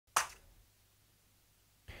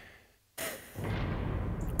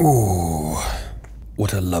Ooh,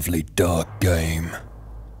 what a lovely dark game.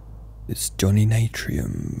 It's Johnny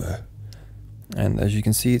Natrium. And as you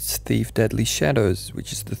can see, it's Thief Deadly Shadows,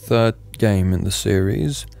 which is the third game in the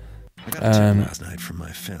series. I got a tip last night from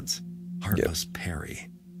my fence. Heartless Perry.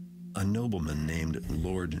 A nobleman named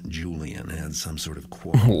Lord Julian had some sort of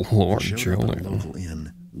quarrel. Lord Showed up at a Julian. local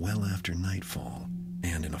inn well after nightfall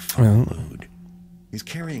and in a foul mood. He's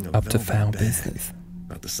carrying a Up to velvet foul bag business.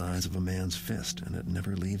 about the size of a man's fist, and it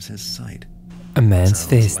never leaves his sight. A man's Sounds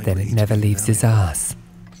fist, and likely it to never be leaves his valuable. ass.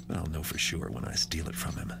 But I'll know for sure when I steal it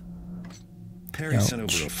from him. Perry sent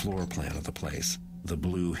over a floor plan of the place, the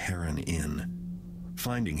Blue Heron Inn.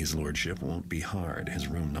 Finding his lordship won't be hard. His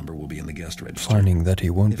room number will be in the guest register. Finding that he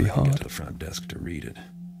won't If be I can get to hard. the front desk to read it.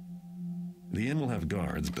 The inn will have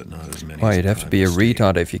guards, but not as many. Well, as you'd the have to be a private estate.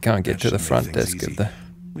 retard if you can't get That to the should make front things desk easy, of the...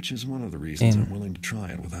 which is one of the reasons inn. I'm willing to try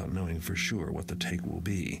it without knowing for sure what the take will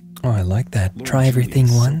be. Oh, I like that. Lord Try everything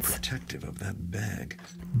Julian's once. So protective of that bag.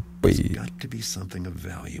 But There's got to be something of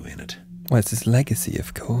value in it. well, it's his legacy,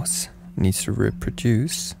 of course. Needs to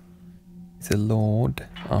reproduce. He's a lord,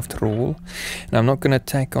 after all. And I'm not going to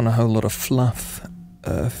tack on a whole lot of fluff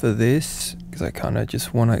for this, because I kind of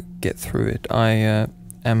just want to get through it. I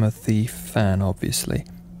am a Thief fan, obviously.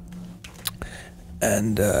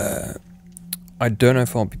 And I don't know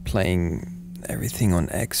if I'll be playing everything on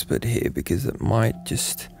expert here, because it might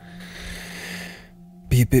just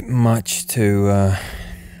be a bit much to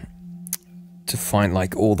find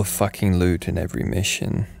like all the fucking loot in every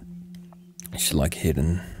mission. It's like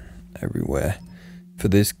hidden everywhere. For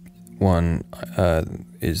this one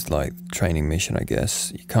is like training mission, I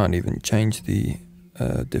guess. You can't even change the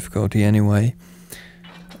difficulty anyway.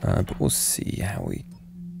 But we'll see how we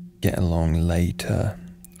get along later.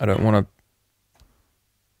 I don't want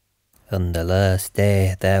to... On the last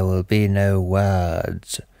day there will be no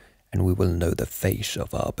words, and we will know the face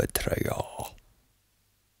of our betrayer.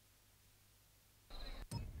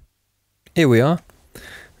 Here we are.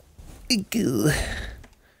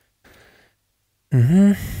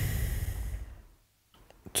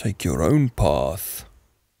 Take your own path.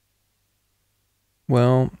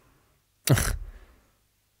 Well,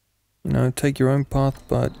 you know, take your own path,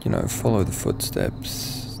 but, you know, follow the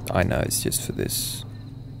footsteps. I know it's just for this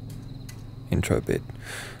intro bit.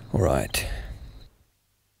 Alright.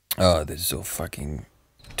 Oh, this is all fucking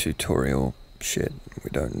tutorial shit we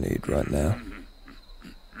don't need right now.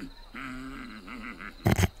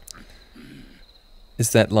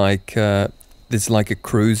 Is that like, it's like a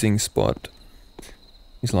cruising spot?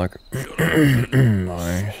 He's like,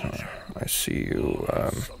 I see you,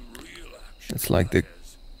 it's like the...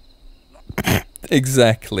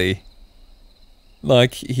 Exactly.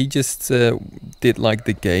 Like, he just did like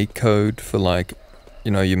the gay code for like, you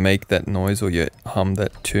know, you make that noise or you hum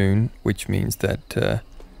that tune, which means that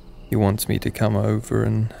he wants me to come over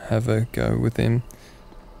and have a go with him.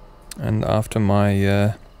 And after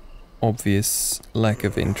my obvious lack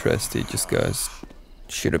of interest, he just goes,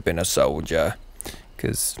 should have been a soldier.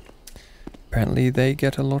 Because apparently they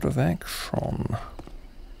get a lot of action.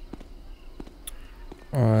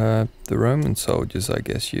 The Roman soldiers, I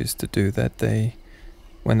guess, used to do that.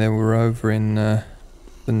 When they were over in the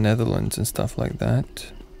Netherlands and stuff like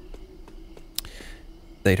that,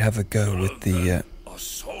 they'd have a go with the... A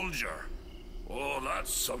soldier? Oh,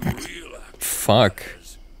 that's some real action. Fuck.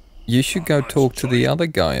 You should go talk to the other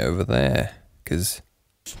guy over there, because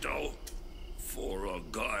For a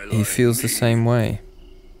guy he like feels me. the same way.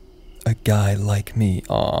 A guy like me.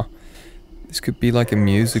 Ah, this could be like a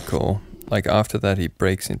musical. Like after that he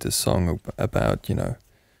breaks into song about, you know,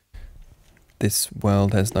 this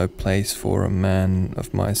world has no place for a man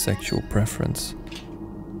of my sexual preference.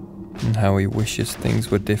 And how he wishes things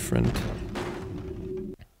were different.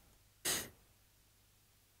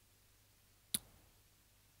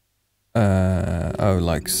 Oh,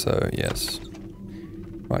 like so, yes.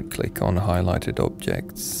 Right click on highlighted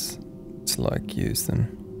objects. It's like use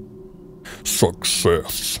them.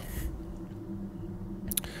 Success.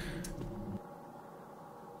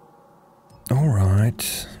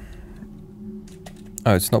 Alright.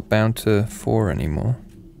 Oh, it's not bound to 4 anymore.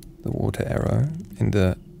 The water arrow. In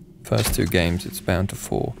the first 2 games it's bound to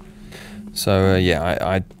 4. So yeah,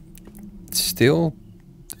 I still...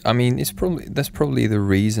 I mean, that's probably the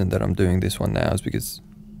reason that I'm doing this one now, is because...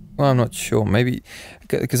 Well, I'm not sure. Maybe...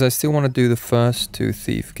 Because I still want to do the first 2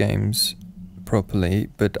 Thief games properly,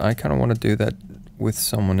 but I kind of want to do that with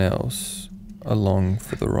someone else along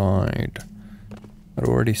for the ride. I'd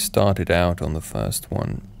already started out on the first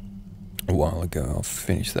one a while ago. I'll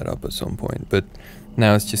finish that up at some point, but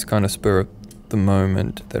now it's just kind of spur the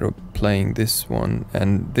moment that are playing this one,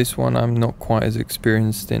 and this one I'm not quite as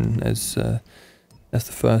experienced in as the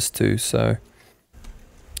first two, so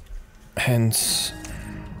hence,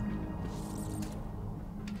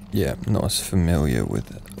 yeah, not as familiar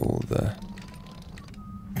with all the.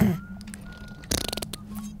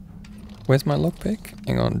 Where's my lockpick?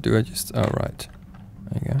 Hang on, do I just? Oh right,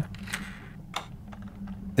 there you go.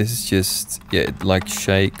 This is just, yeah, it like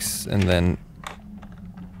shakes, and then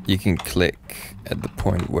you can click at the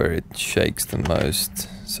point where it shakes the most,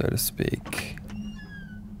 so to speak.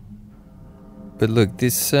 But look,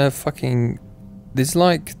 this this is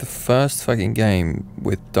like the first fucking game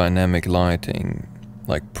with dynamic lighting,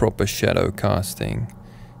 like proper shadow casting.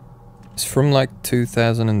 It's from like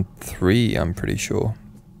 2003, I'm pretty sure.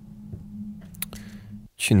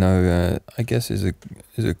 Which, you know, I guess is a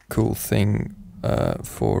cool thing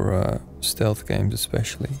for stealth games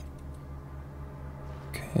especially.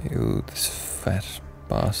 Okay, ooh, this fat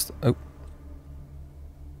bastard. Oh.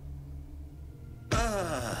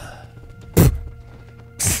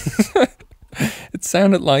 It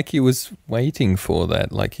sounded like he was waiting for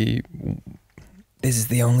that, like he... This is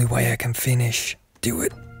the only way I can finish. Do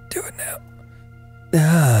it now.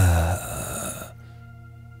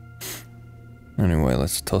 Anyway,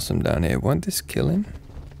 let's toss him down here. Won't this kill him?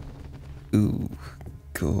 Ooh,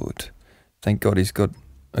 good. Thank God he's got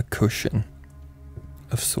a cushion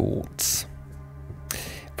of sorts.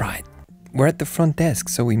 Right, we're at the front desk,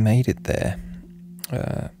 so we made it there.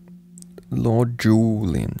 Lord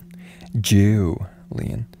Julian.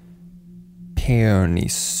 Peony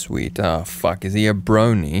sweet. Oh, fuck, is he a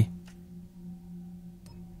brony?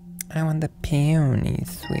 I want the peony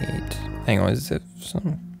sweet. Hang on, is it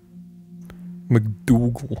some...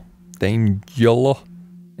 McDougal, Dame Yella,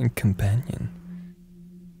 and companion.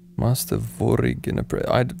 Master Vorig in a...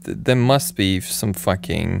 there must be some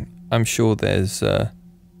fucking... I'm sure there's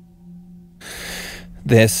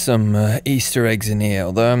some Easter eggs in here,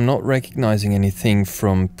 although I'm not recognizing anything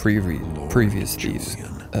from previous these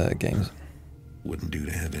games. Wouldn't do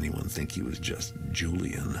to have anyone think he was just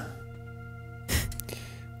Julian.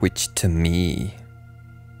 Which to me,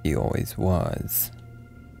 he always was.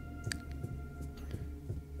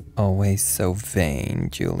 Always so vain,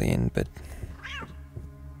 Julian, but...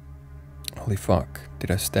 Holy fuck, did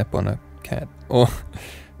I step on a cat? Or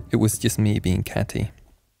it was just me being catty.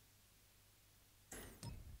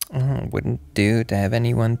 Oh, wouldn't do to have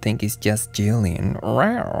anyone think he's just Julian.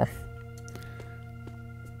 Wow.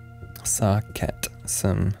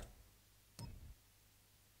 Sarcasm.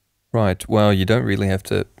 Right, well, you don't really have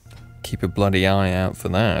to keep a bloody eye out for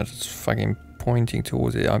that. It's fucking pointing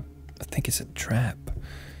towards it. I think it's a trap.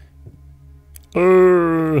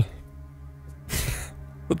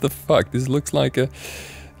 What the fuck? This looks like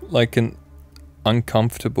an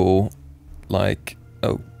uncomfortable, like,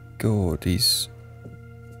 oh god, he's...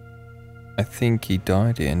 I think he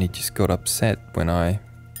died here and he just got upset when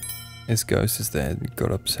his ghost is there, he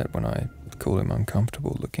got upset when I call him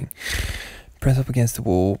uncomfortable looking. Press up against the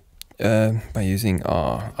wall by using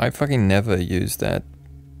R. I fucking never used that.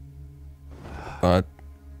 But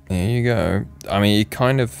there you go. I mean, it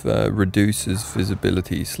kind of reduces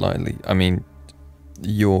visibility slightly. I mean,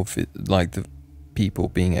 like the people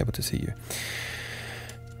being able to see you.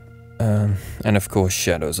 And of course,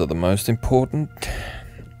 shadows are the most important.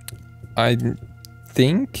 I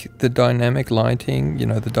think the dynamic lighting, you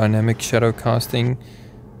know, the dynamic shadow casting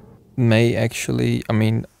may actually, I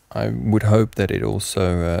mean, I would hope that it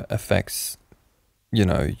also affects, you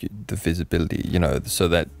know, the visibility, you know, so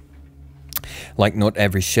that, like, not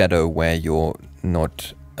every shadow where you're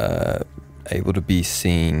not able to be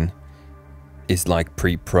seen is, like,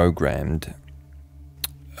 pre-programmed.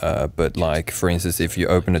 But, like, for instance, if you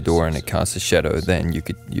open a door and it casts a shadow, then you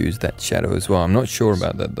could use that shadow as well. I'm not sure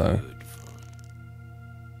about that, though.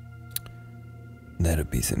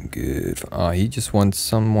 That'd be some good... Ah, he just wants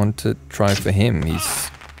someone to try for him.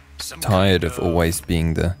 He's tired of always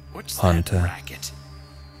being the hunter.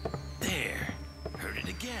 There, heard it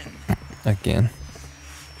again. Again.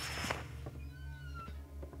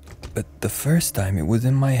 But the first time it was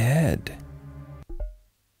in my head.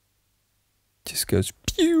 Just goes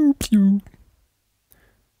pew pew.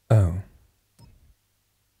 Oh.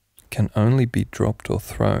 Can only be dropped or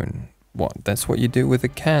thrown. What? That's what you do with a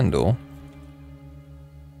candle?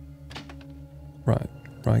 Right.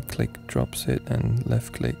 Right click drops it and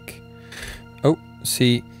left click. Oh,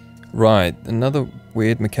 see. Right. Another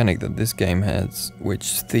weird mechanic that this game has,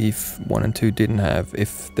 which Thief 1 and 2 didn't have.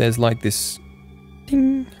 If there's like this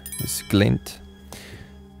ding, this glint,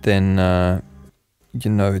 then you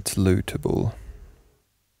know it's lootable.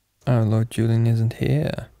 Oh, Lord Julian isn't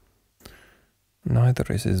here. Neither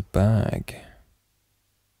is his bag.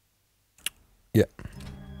 Yeah.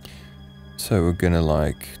 So we're gonna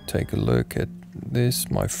like take a look at this.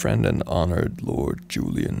 My friend and honored Lord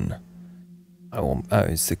Julian. Oh,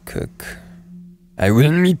 it's the cook. I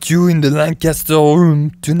will meet you in the Lancaster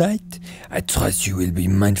room tonight. I trust you will be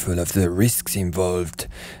mindful of the risks involved,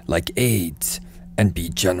 like AIDS, and be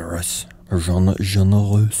generous.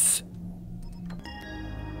 Generous.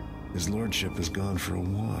 His lordship has gone for a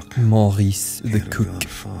walk. Maurice the Can't have cook. gone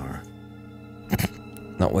far.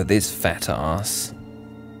 Not with this fat ass.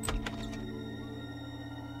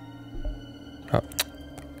 Oh.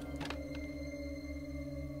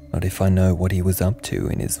 Not if I know what he was up to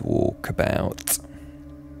in his walkabout.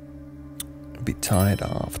 I'll be tired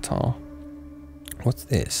after. What's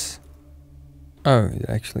this? Oh, it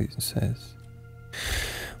actually says.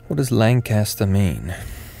 What does Lancaster mean?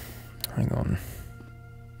 Hang on.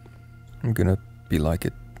 I'm gonna be like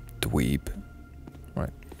a dweeb.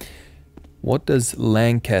 Right. What does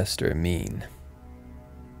Lancaster mean?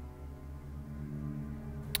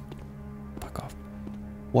 Fuck off.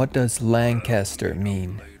 What does Lancaster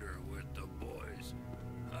mean? Later with the boys.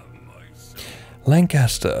 Have myself.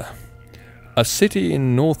 Lancaster. A city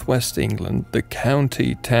in northwest England, the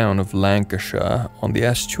county town of Lancashire, on the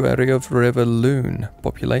estuary of River Lune.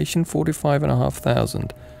 Population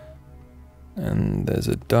 45,500. And there's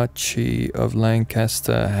a Duchy of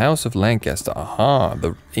Lancaster, House of Lancaster. Aha,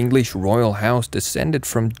 the English royal house descended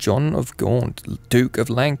from John of Gaunt, Duke of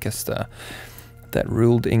Lancaster, that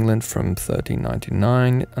ruled England from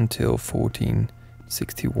 1399 until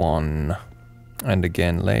 1461. And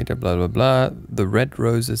again later, blah blah blah. The red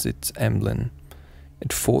rose is its emblem.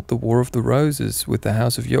 It fought the War of the Roses with the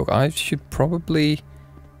House of York. I should probably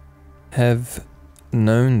have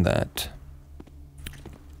known that.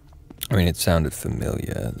 I mean, it sounded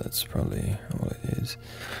familiar. That's probably what it is.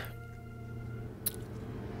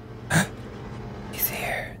 He's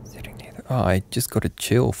here, sitting near the... Oh, I just got a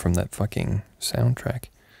chill from that fucking soundtrack.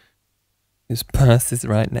 His purse is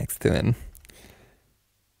right next to him.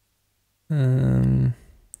 We've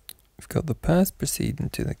got the purse. Proceed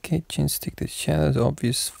into the kitchen. Stick the shadows.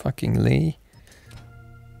 Obvious fuckingly.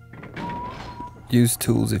 Use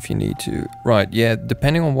tools if you need to. Right, yeah,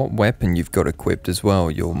 depending on what weapon you've got equipped as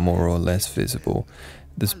well, you're more or less visible.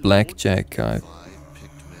 This blackjack guy.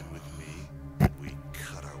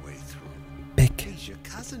 Pick.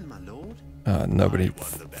 Nobody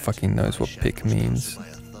fucking knows what pick means.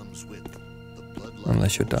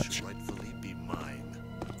 Unless you're Dutch.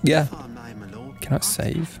 Yeah. Can I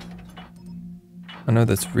save? I know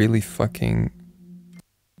that's really fucking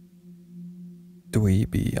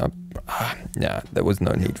dweeby. Nah, there was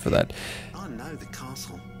no need for that.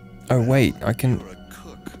 Oh wait, I can...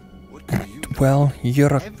 Well,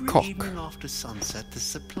 you're a cock. After sunset, the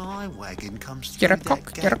supply wagon comes You're a through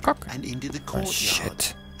cock, that you're a gate cock. and into the Oh courtyard.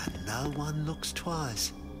 shit. And no one looks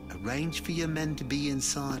twice. Arrange for your men to be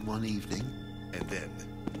inside one evening. And then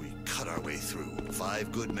we cut our way through.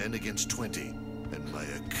 5 good men against 20. And my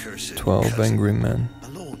accursed 12 cousin. angry men. My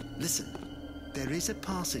lord, listen. There is a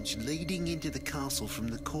passage leading into the castle from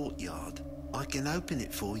the courtyard. I can open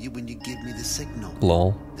it for you when you give me the signal.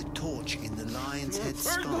 Lol. The torch in the lion's head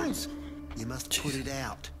sconce. You must put it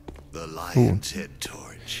out. The lion's head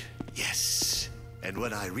torch. Yes. And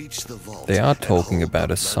when I reach the vault, They are and talking hold about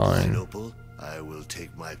the a sign. bloodline opal, I will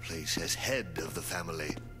take my place as head of the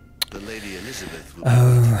family. The Lady Elizabeth will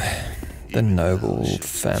Oh, be the even though noble she'll be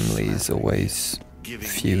family is flattering, always giving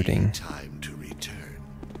feuding. me time to return.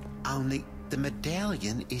 Only the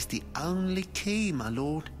medallion is the only key, my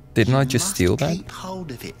lord. Didn't You I just must steal that? Keep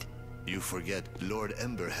hold of it. You forget Lord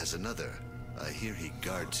Ember has another. I hear he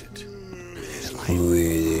guards it with his life.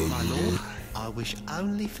 My lord, I wish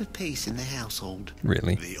only for peace in the household.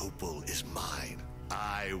 Really? The opal is mine.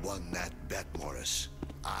 I won that bet, Morris.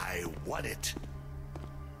 I won it.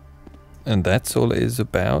 And that's all it is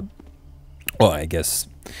about? Well, I guess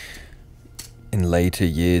in later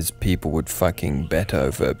years people would fucking bet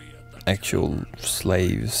over actual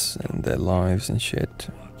slaves and their lives and shit.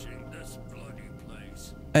 Watching this bloody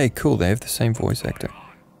place. Hey, cool, they have the same voice actor.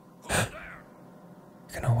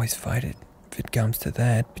 You can always fight it if it comes to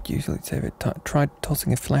that, but usually save it. Try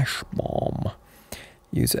tossing a flash bomb.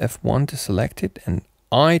 Use F1 to select it and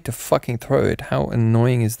I to fucking throw it. How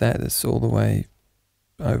annoying is that? It's all the way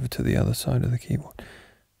over to the other side of the keyboard.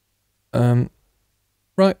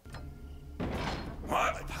 Right.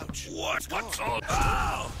 What? What's all?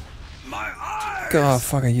 Ow! My eyes! God,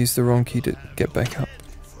 fuck, I used the wrong key to get back up.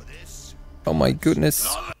 Oh my goodness.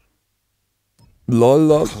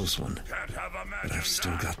 Lol. Close one, Can't have a but man. I've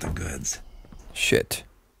still got the goods. Shit.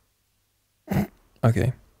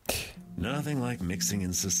 Okay. Nothing like mixing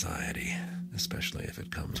in society, especially if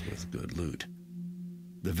it comes with good loot.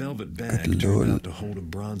 The velvet bag turned out to hold a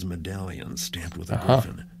bronze medallion stamped with a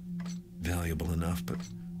griffin. Valuable enough, but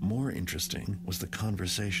more interesting was the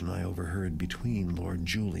conversation I overheard between Lord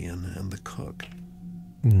Julian and the cook.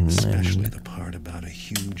 Especially the part about a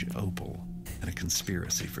huge opal and a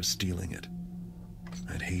conspiracy for stealing it.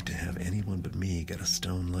 I'd hate to have anyone but me get a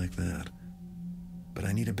stone like that. But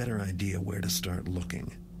I need a better idea where to start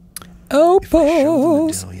looking.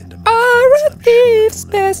 Opals are a thief's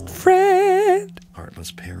best friend.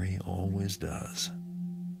 Heartless Perry always does.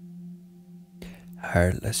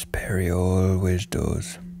 Heartless Perry always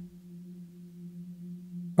does.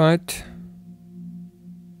 Right.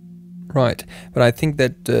 Right. But I think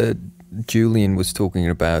that Julian was talking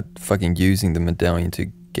about fucking using the medallion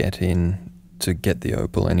to get the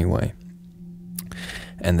opal anyway.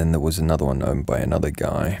 And then there was another one owned by another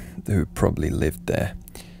guy who probably lived there.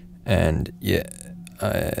 And yeah,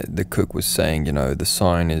 the cook was saying, you know, the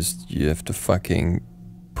sign is you have to fucking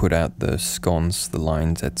put out the sconce, the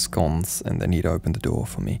lines at sconce, and then he'd open the door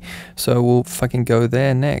for me. So we'll fucking go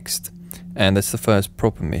there next. And that's the first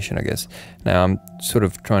proper mission, I guess. Now I'm sort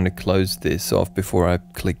of trying to close this off before I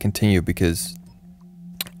click continue because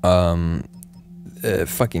the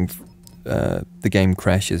game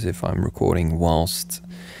crashes if I'm recording whilst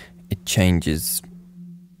it changes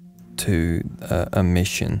to a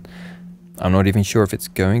mission. I'm not even sure if it's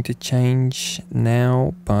going to change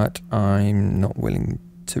now, but I'm not willing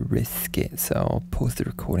to risk it, so I'll pause the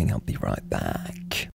recording. I'll be right back.